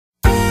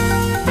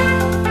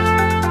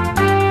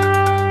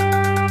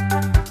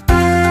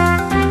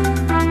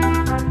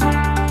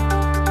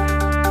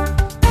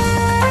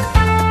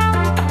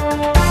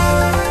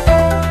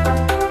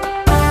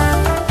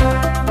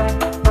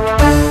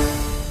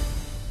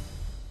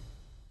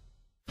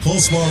Call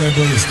Spar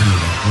Bernstein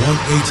at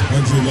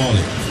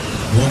 1-800-LAWLY.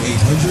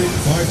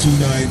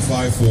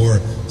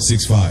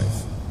 1-800-529-5465.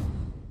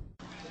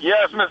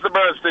 Yes, Mr.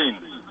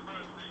 Bernstein.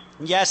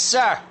 Yes,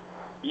 sir.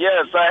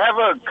 Yes, I have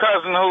a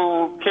cousin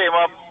who came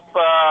up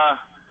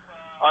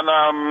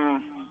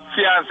on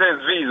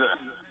fiance's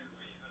visa.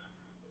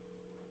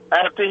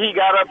 After he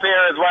got up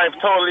here, his wife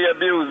totally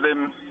abused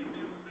him,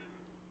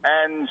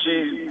 and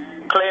she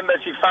claimed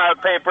that she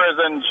filed papers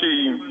and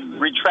she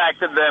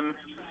retracted them.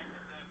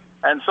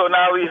 And so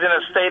now he's in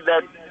a state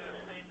that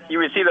he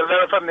received a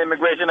letter from the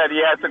immigration that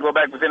he has to go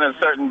back within a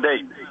certain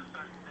date.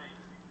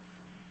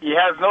 He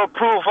has no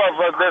proof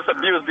of this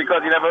abuse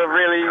because he never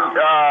really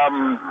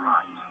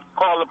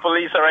called the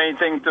police or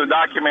anything to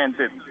document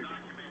it.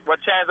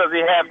 What chance does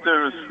he have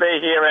to stay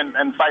here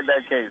and fight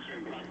that case?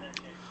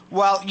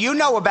 Well, you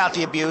know about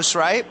the abuse,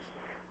 right?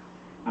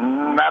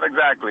 Not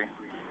exactly.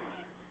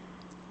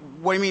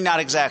 What do you mean, not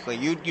exactly?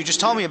 You just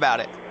told me about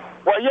it.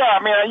 Well, yeah,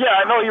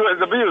 I know he was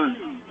abused.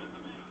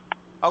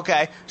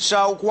 Okay,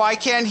 so why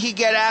can't he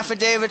get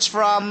affidavits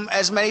from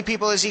as many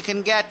people as he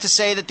can get to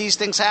say that these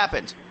things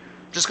happened?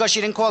 Just because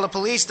you didn't call the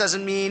police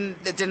doesn't mean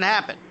it didn't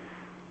happen.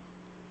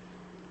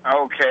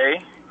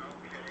 Okay.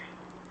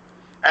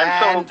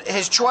 And so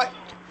his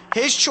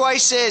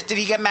choice is, did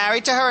he get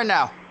married to her or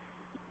no?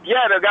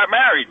 Yeah, they got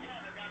married.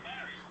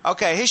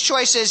 Okay, his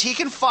choice is he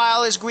can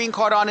file his green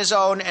card on his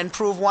own and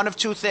prove one of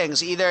two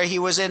things. Either he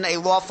was in a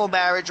lawful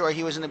marriage or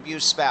he was an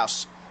abused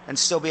spouse and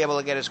still be able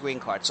to get his green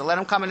card. So let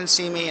him come in and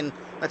see me, and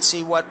let's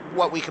see what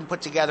we can put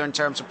together in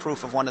terms of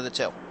proof of one of the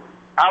two.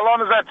 How long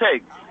does that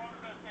take?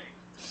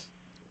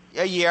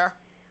 A year.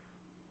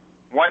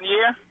 1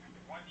 year?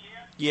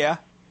 Yeah.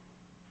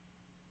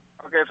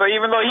 Okay, so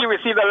even though he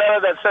received a letter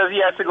that says he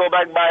has to go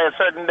back by a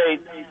certain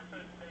date,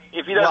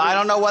 if he doesn't... Well, I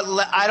don't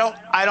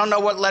know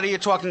what letter you're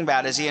talking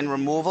about. Is he in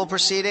removal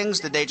proceedings?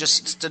 Did they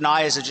just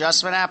deny his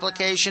adjustment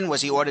application? Was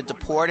he ordered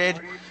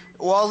deported?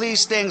 All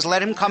these things.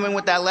 Let him come in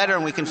with that letter,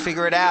 and we can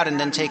figure it out, and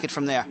then take it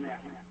from there.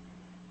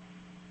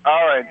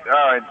 All right.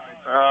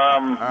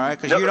 All right,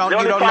 because you don't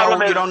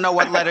know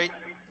what letter.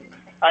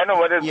 I know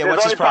what it is. Yeah, the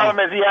what's only his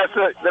problem? is he has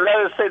to. The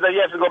letter says that he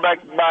has to go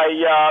back by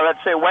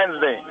let's say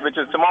Wednesday, which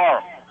is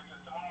tomorrow.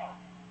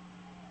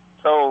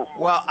 So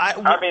well,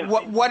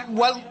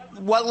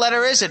 what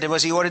letter is it?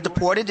 Was he ordered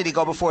deported? Did he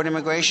go before an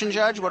immigration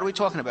judge? What are we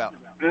talking about?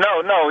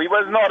 No, he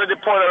wasn't ordered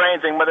deported or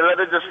anything. But the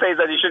letter just states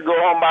that he should go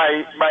home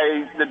by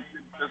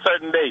a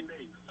certain date.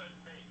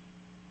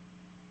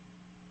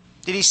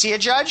 Did he see a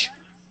judge?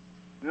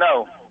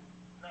 No.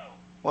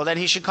 Well, then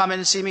he should come in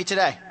and see me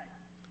today.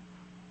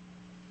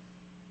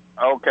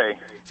 Okay.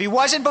 If he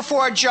wasn't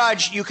before a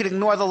judge, you could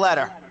ignore the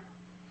letter.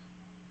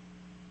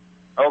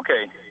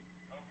 Okay.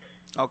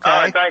 Okay.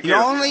 All right, thank you.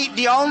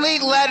 The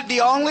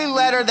only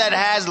letter that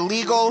has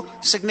legal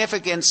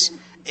significance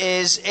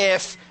is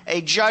if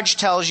a judge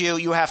tells you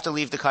you have to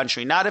leave the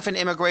country, not if an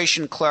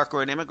immigration clerk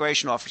or an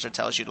immigration officer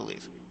tells you to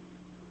leave.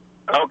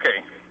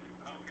 Okay.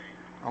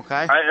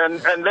 Okay.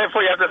 And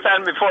therefore you have to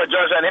stand before a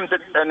judge and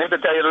him to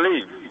tell you to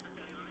leave.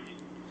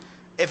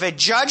 If a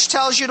judge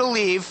tells you to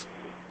leave,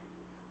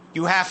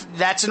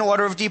 that's an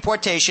order of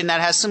deportation that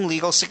has some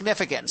legal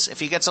significance. If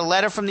he gets a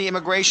letter from the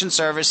immigration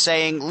service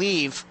saying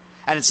leave,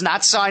 and it's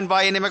not signed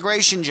by an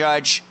immigration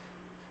judge,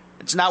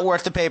 it's not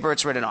worth the paper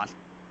it's written on.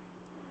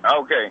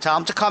 Okay. Tell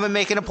him to come and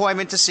make an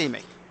appointment to see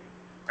me.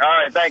 All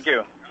right, thank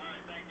you.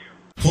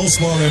 Call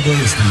Spar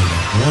Bernstein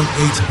at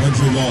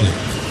 1-800-LAWLY.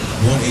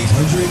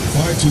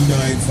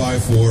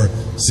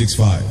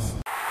 1-800-529-5465.